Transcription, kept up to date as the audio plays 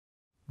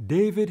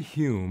David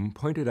Hume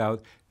pointed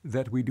out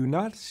that we do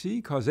not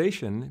see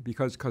causation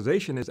because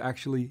causation is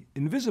actually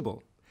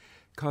invisible.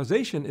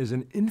 Causation is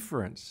an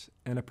inference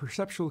and a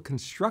perceptual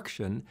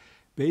construction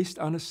based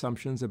on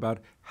assumptions about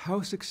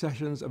how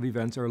successions of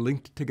events are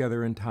linked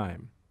together in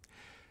time.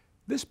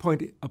 This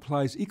point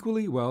applies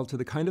equally well to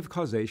the kind of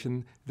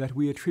causation that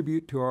we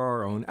attribute to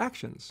our own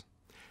actions.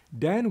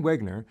 Dan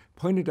Wegner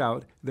pointed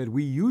out that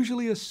we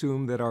usually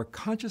assume that our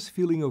conscious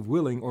feeling of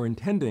willing or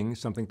intending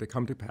something to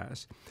come to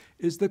pass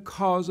is the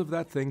cause of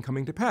that thing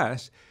coming to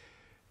pass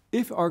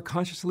if our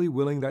consciously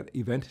willing that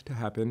event to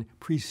happen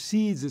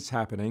precedes its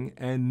happening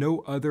and no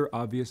other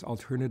obvious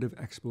alternative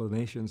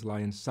explanations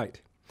lie in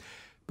sight.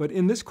 But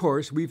in this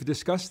course, we've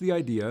discussed the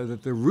idea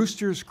that the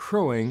rooster's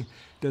crowing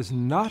does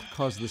not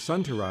cause the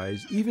sun to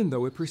rise even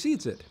though it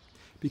precedes it,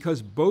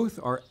 because both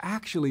are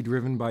actually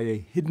driven by a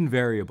hidden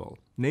variable.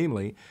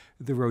 Namely,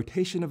 the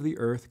rotation of the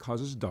Earth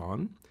causes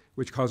dawn,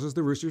 which causes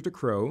the rooster to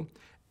crow,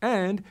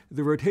 and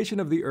the rotation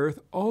of the Earth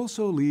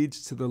also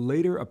leads to the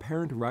later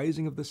apparent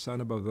rising of the sun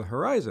above the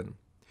horizon.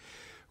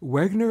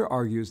 Wegner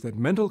argues that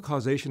mental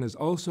causation is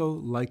also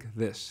like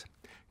this.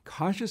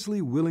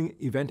 Consciously willing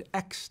event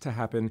X to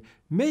happen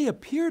may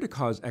appear to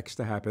cause X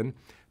to happen,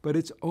 but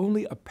it's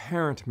only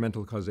apparent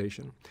mental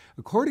causation.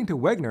 According to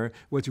Wegner,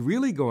 what's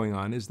really going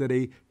on is that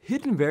a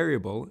hidden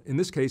variable, in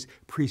this case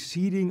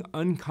preceding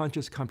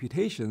unconscious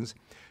computations,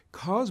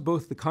 cause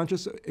both the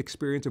conscious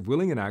experience of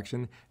willing an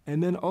action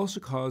and then also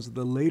cause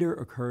the later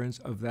occurrence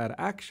of that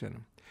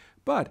action.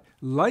 But,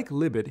 like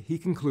Libet, he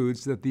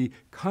concludes that the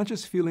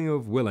conscious feeling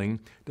of willing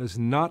does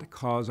not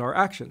cause our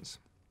actions.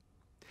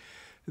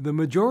 The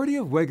majority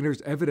of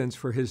Wegner's evidence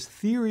for his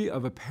theory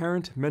of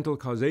apparent mental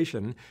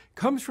causation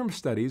comes from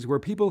studies where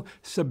people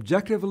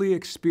subjectively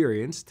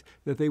experienced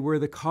that they were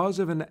the cause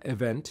of an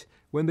event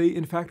when they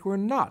in fact were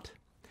not.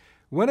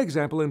 One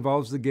example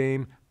involves the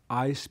game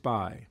I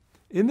Spy.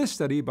 In this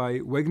study by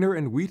Wegner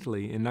and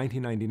Wheatley in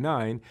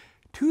 1999,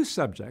 two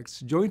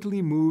subjects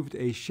jointly moved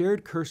a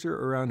shared cursor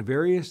around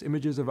various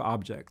images of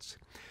objects.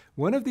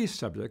 One of these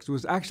subjects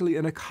was actually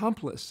an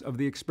accomplice of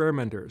the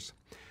experimenters.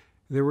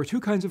 There were two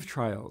kinds of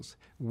trials,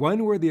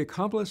 one where the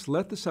accomplice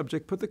let the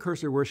subject put the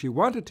cursor where she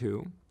wanted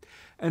to,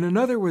 and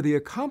another where the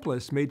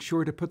accomplice made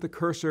sure to put the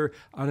cursor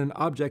on an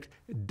object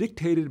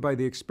dictated by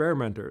the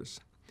experimenters.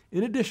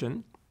 In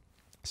addition,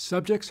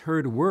 subjects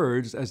heard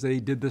words as they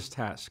did this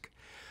task.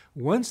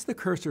 Once the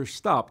cursor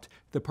stopped,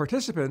 the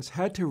participants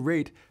had to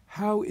rate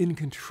how in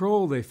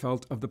control they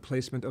felt of the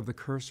placement of the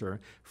cursor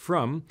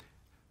from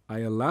I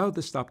allowed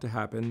the stop to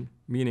happen,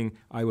 meaning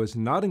I was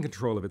not in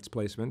control of its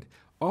placement,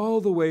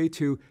 all the way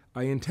to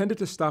I intended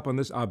to stop on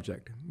this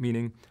object,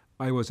 meaning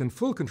I was in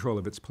full control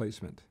of its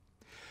placement.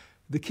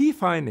 The key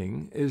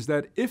finding is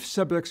that if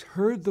subjects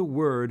heard the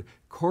word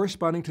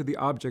corresponding to the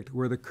object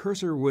where the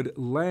cursor would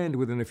land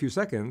within a few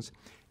seconds,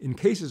 in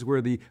cases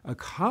where the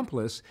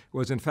accomplice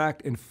was in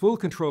fact in full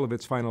control of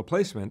its final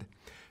placement,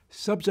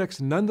 subjects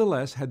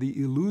nonetheless had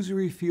the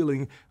illusory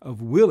feeling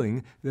of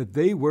willing that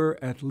they were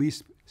at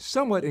least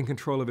somewhat in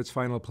control of its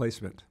final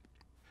placement.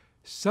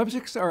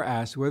 Subjects are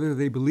asked whether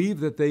they believe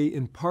that they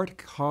in part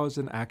caused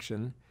an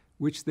action,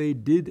 which they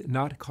did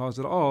not cause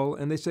at all,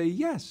 and they say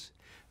yes,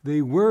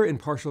 they were in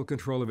partial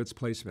control of its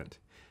placement,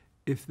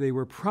 if they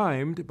were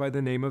primed by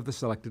the name of the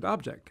selected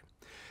object.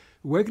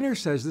 Wegner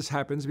says this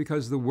happens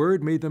because the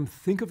word made them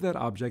think of that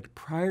object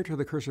prior to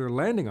the cursor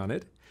landing on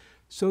it,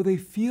 so they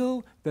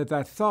feel that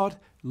that thought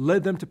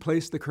led them to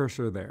place the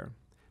cursor there.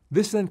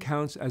 This then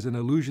counts as an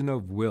illusion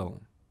of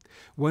will.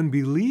 One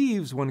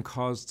believes one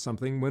caused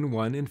something when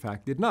one, in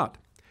fact, did not.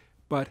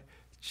 But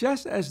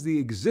just as the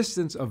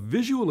existence of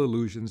visual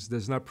illusions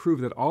does not prove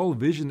that all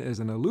vision is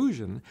an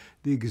illusion,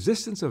 the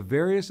existence of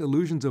various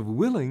illusions of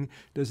willing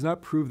does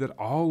not prove that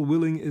all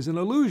willing is an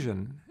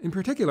illusion. In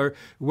particular,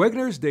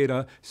 Wegner's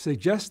data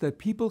suggests that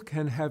people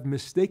can have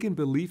mistaken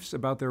beliefs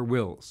about their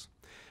wills.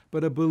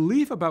 But a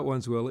belief about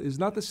one's will is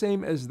not the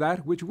same as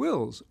that which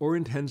wills or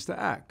intends to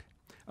act.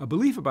 A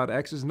belief about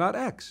X is not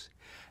X.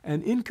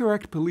 An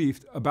incorrect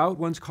belief about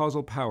one's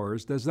causal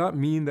powers does not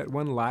mean that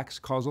one lacks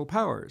causal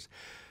powers.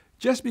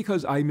 Just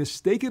because I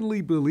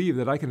mistakenly believe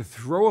that I can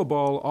throw a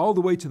ball all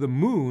the way to the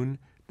moon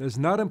does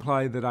not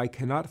imply that I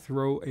cannot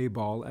throw a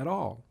ball at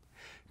all.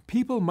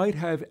 People might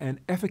have an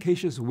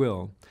efficacious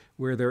will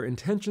where their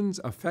intentions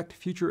affect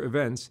future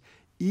events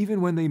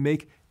even when they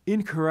make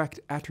incorrect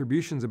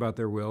attributions about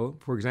their will,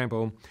 for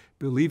example,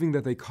 believing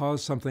that they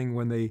caused something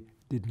when they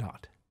did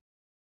not.